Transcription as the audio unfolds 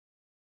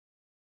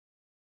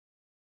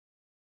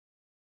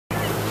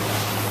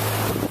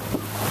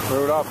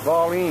We're off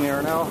Bauline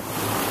here now.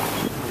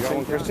 You got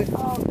one, Christy?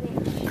 Oh,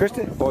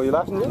 Christy? Oh, you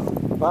laughing, Bill?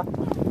 What?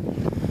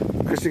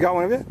 Christy got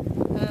one of you? No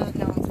one's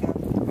got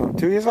one. Oh,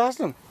 2 years last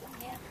one?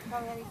 Yeah,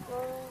 already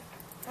full.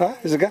 Huh?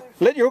 Is it good?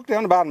 Let your hook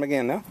down the bottom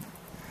again now.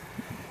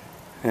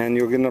 And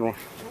you'll get another one.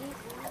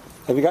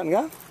 Have you gotten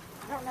gone?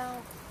 I don't know.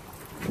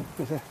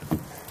 What's that?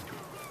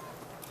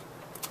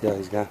 Yeah,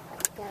 he's gone.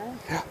 Gone?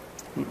 Yeah.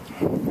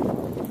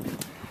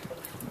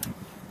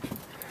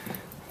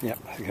 Yep,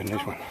 that's a good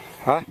nice one.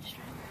 Huh?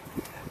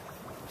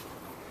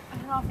 I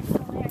don't know if it's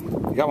still there.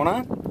 You got one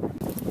on?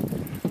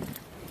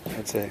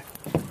 I'd say.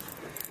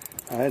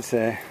 Let's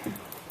see.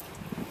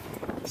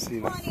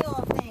 Funny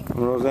old thing.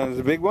 Roseanne's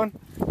a big one?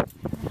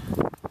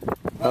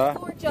 Well,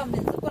 4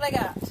 jumpings. Look what I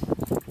got.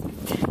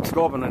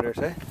 Scorpion in there,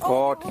 say?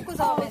 Oh, the hook was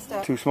all messed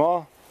up. Too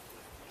small?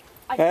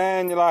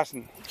 And your last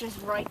one.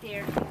 Just right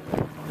there.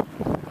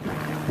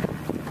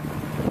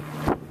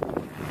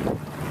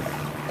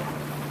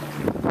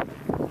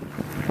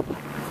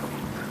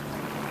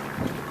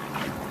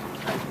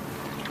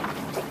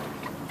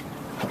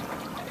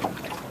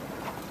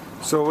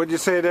 So what'd you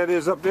say that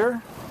is up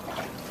there?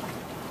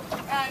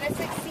 That's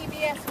like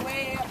CBS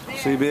way up there.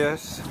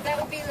 CBS?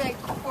 That would be like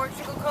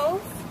Portugal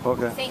Cove.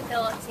 Okay. St.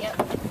 Philip's, yep.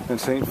 And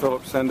St.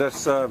 Philip's. And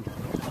that's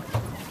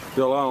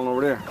Bill Allen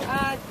over there.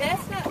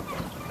 That's not...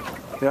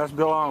 Yeah, that's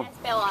Bill Allen. That's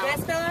Bill Allen.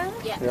 That's Bill Allen?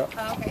 Yeah. Yeah.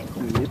 Oh, okay.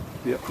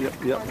 Yep. Or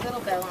Little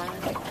Bill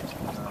Allen.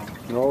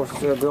 No, it's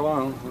Bill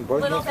Allen.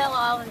 Little Bill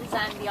Allen's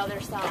on the other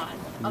side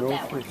of No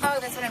that one. fish. Oh,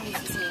 that's what I'm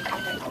used to seeing.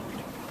 Okay.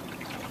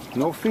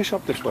 No fish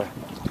up this way.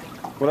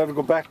 We'll have to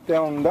go back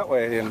down that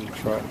way and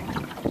try.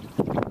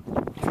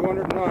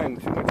 209,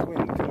 too much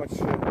wind, too much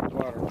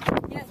water.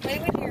 Yeah, it's way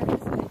wind here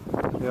this way.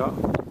 Yeah.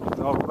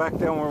 And I'll go back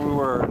down where we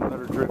were and let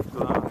her drift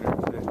down here.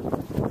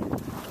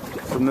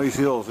 See. Some nice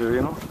hills here,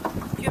 you know.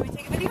 Do you want me to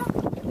take a video?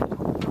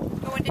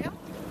 Going down?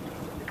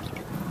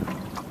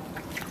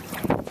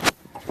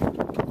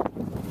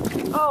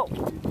 Oh,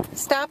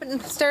 stop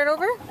and start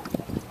over?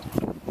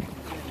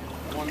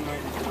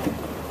 192.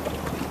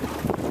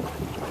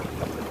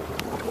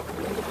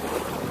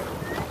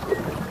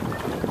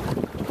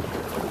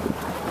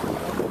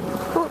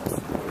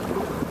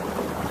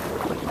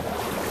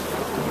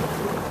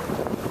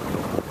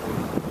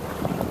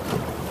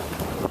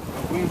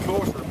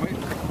 Closer, there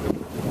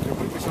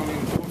might be some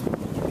even closer.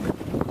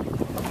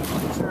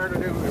 It's hard to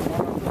do with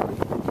one of them.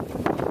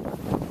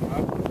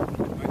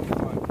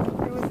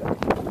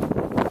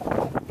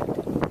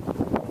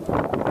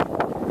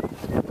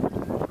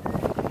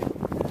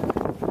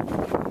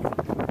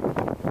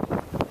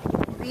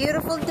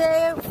 Beautiful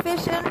day out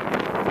fishing.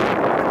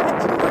 We're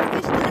catching more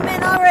fish than a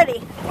man already.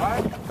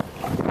 What?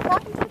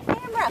 Talking to the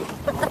camera.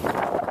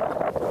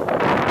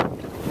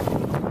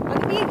 Look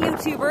at me,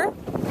 YouTuber.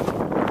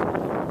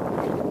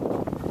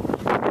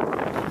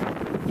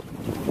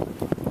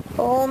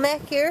 Old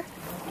Mac here,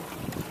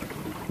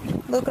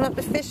 looking up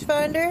the fish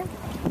finder,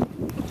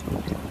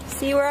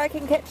 see where I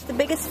can catch the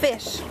biggest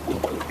fish.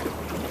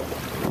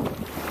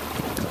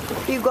 A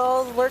few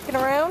gulls lurking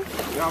around.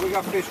 Yeah, we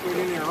got fish right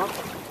in here, huh?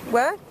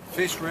 What?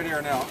 Fish right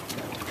here now.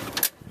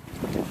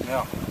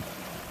 Yeah.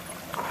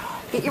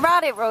 Get your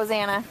rod out,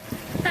 Rosanna.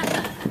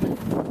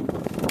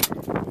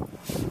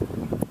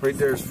 Right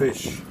there's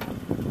fish.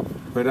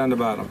 Right on the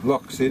bottom.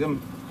 Look, see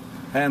them?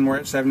 And we're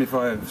at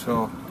 75,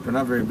 so they're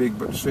not very big,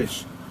 but it's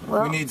fish.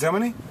 Well, we need how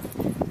many?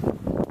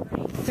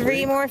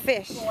 3 more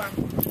fish.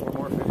 4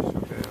 more fish,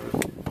 okay.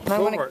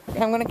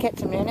 I'm gonna catch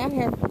them now.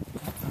 Here.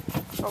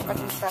 Oh, I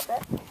can stop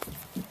that.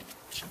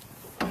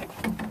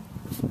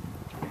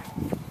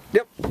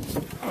 Yep.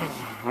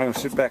 I'm gonna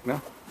sit back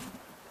now.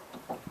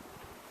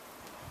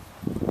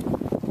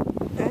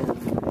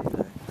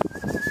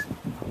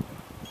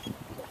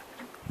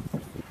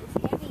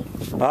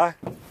 Hi.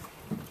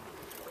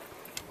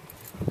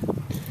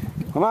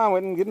 Come on,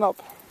 Whitten, getting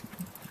up.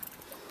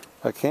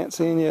 I can't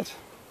see him yet.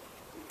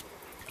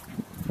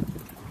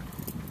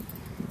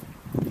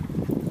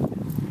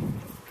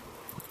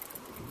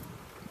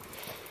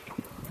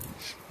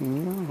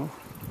 No.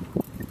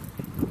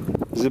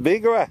 Is it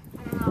big or what? I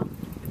don't know.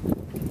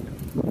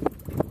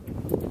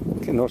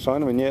 Okay, no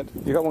sign of him yet.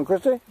 You got one,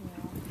 Christy? No.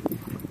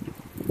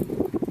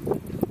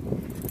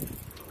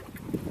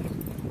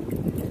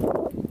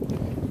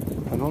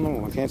 I don't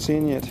know. I can't see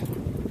him yet.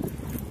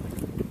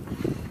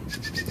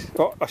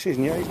 Oh, I see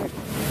him. Yeah, he's like.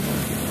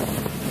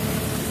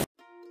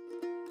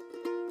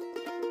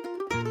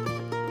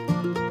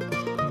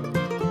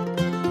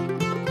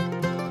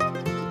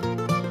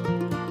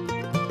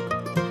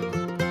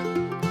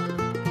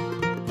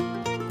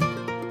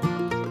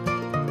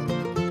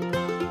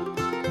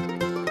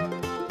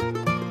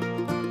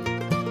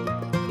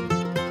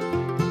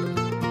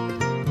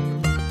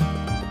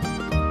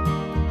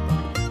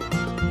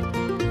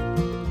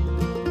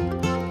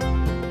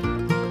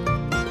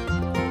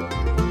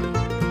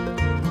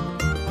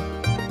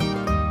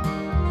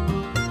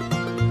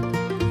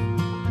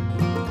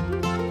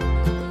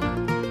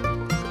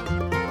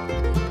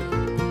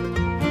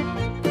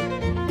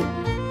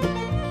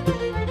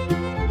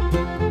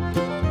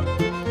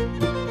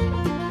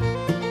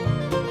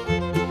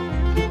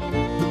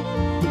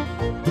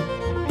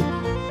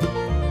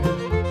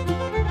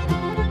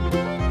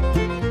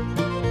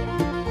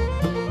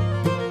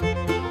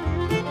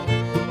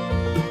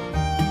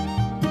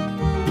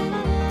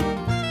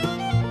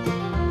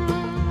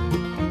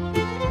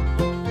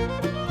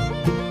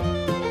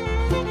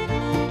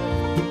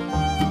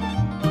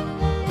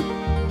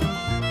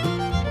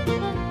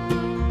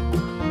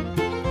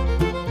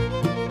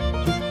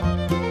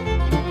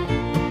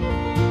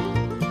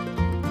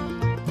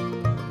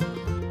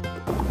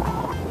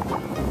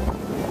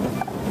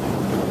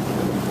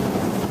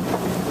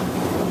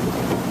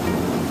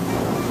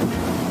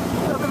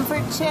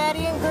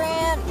 Chatty and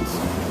Grant.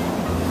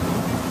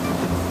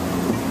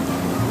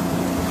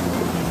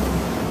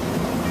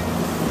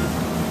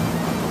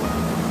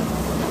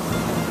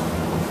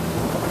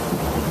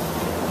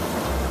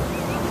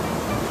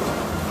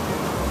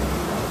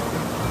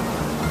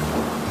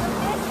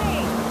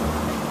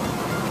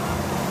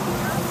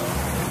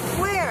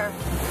 Where?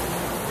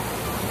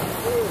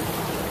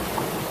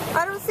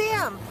 I don't see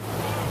him.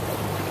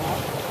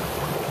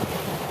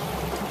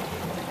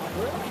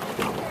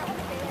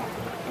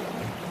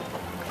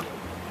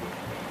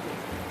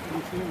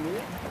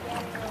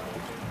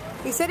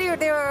 He said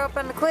they were up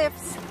on the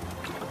cliffs.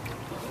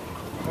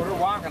 Oh, they're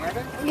walking, are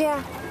they?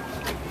 Yeah.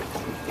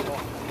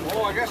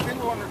 Oh, I guess they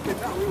were under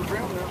kids out. We were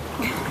drowning now.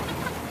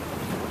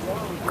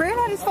 Grant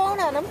had his phone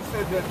on him. He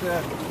said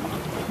that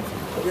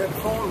we had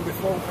the phone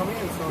before we come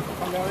in, so to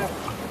come down there.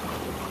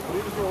 But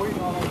he was still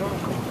waiting all that time.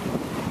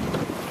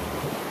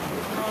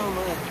 Oh,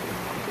 man.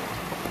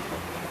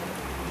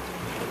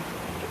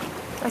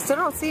 I still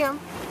don't see him.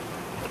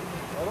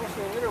 I don't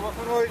see him either. What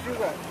kind of noise you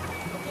got?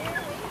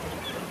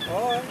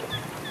 All right.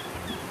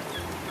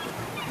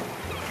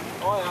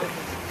 Oh,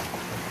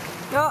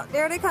 yeah. Oh,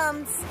 there they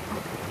comes.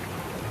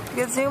 You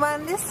can zoom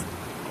on this.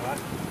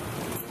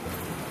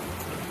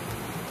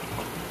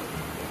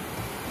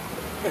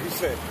 What? He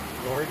said,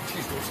 Lord,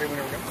 geez, don't say we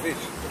never got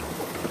fish.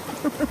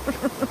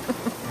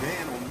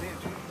 Man, oh man.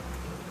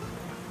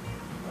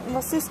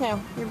 What's this now?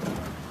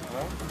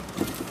 Well,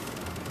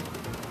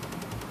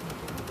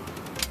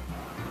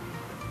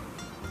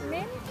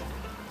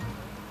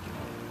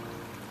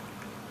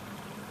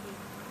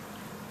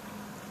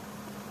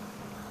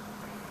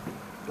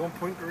 don't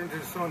point her into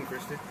the sun,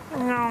 Christy.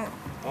 No.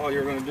 All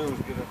you're going to do is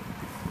get a...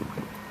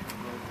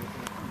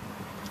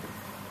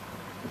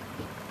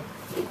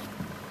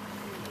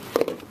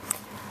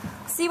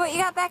 See what you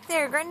got back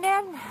there,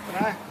 Granddad?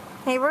 Hi.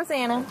 Hey,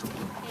 Rosanna.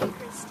 Hey,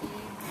 Christy.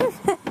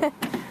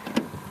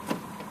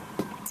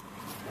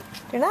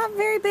 They're not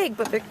very big,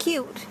 but they're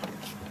cute.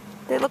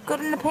 They look good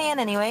in the pan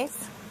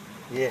anyways.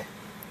 Yeah.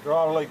 They're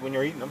all alike when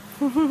you're eating them.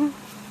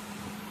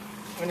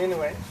 And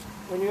anyway,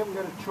 when you haven't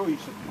got a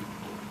choice of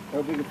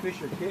how big a fish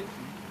you catch,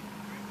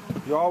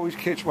 you always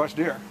catch what's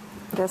there.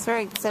 That's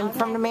right. Send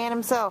from the man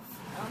himself.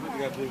 That's what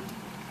you got to do.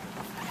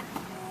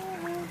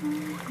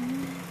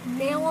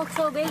 They don't look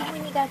so big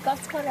when you got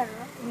guts cut out of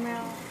them.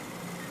 No.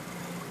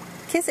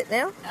 Kiss it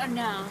now. Oh,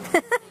 no.